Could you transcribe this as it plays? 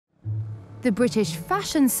The British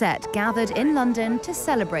fashion set gathered in London to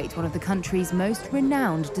celebrate one of the country's most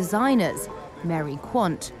renowned designers, Mary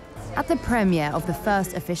Quant, at the premiere of the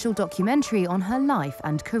first official documentary on her life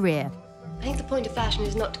and career. I think the point of fashion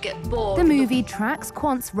is not to get bored. The movie tracks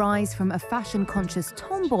Quant's rise from a fashion-conscious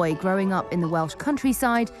tomboy growing up in the Welsh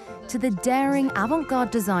countryside to the daring avant-garde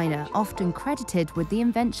designer often credited with the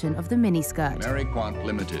invention of the miniskirt. Mary Quant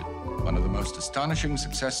Limited, one of the most astonishing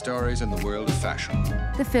success stories in the world of fashion.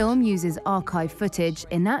 The film uses archive footage,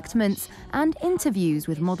 enactments and interviews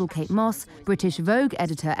with model Kate Moss, British Vogue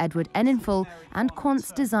editor Edward Enninful and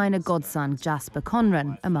Quant's designer godson Jasper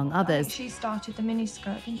Conran, among others. She started the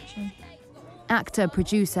miniskirt, didn't she? Actor,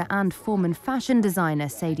 producer and former fashion designer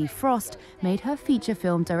Sadie Frost made her feature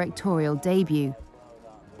film directorial debut.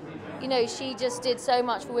 You know, she just did so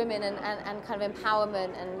much for women and kind of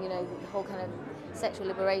empowerment and, you know, the whole kind of sexual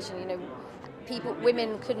liberation. You know,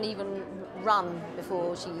 women couldn't even run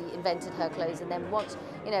before she invented her clothes, and then once,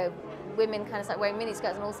 you know, women kind of started wearing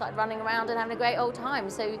miniskirts and all started running around and having a great old time.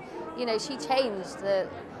 So, you know, she changed the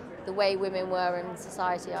way women were in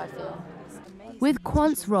society, I feel. With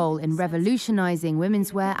Quant's role in revolutionising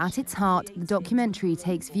women's wear at its heart, the documentary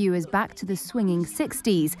takes viewers back to the swinging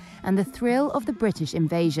 60s and the thrill of the British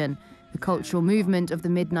invasion, the cultural movement of the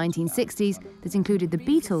mid-1960s that included the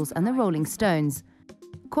Beatles and the Rolling Stones.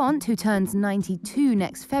 Quant, who turns 92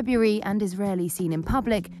 next February and is rarely seen in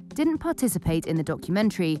public, didn't participate in the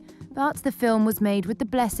documentary, but the film was made with the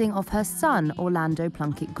blessing of her son, Orlando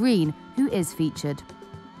Plunkett Green, who is featured.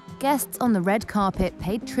 Guests on the red carpet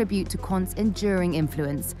paid tribute to Quant's enduring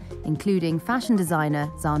influence, including fashion designer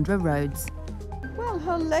Zandra Rhodes. Well,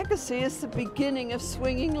 her legacy is the beginning of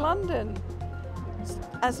swinging London,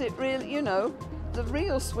 as it really, you know, the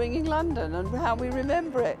real swinging London and how we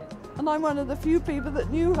remember it. And I'm one of the few people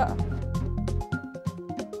that knew her.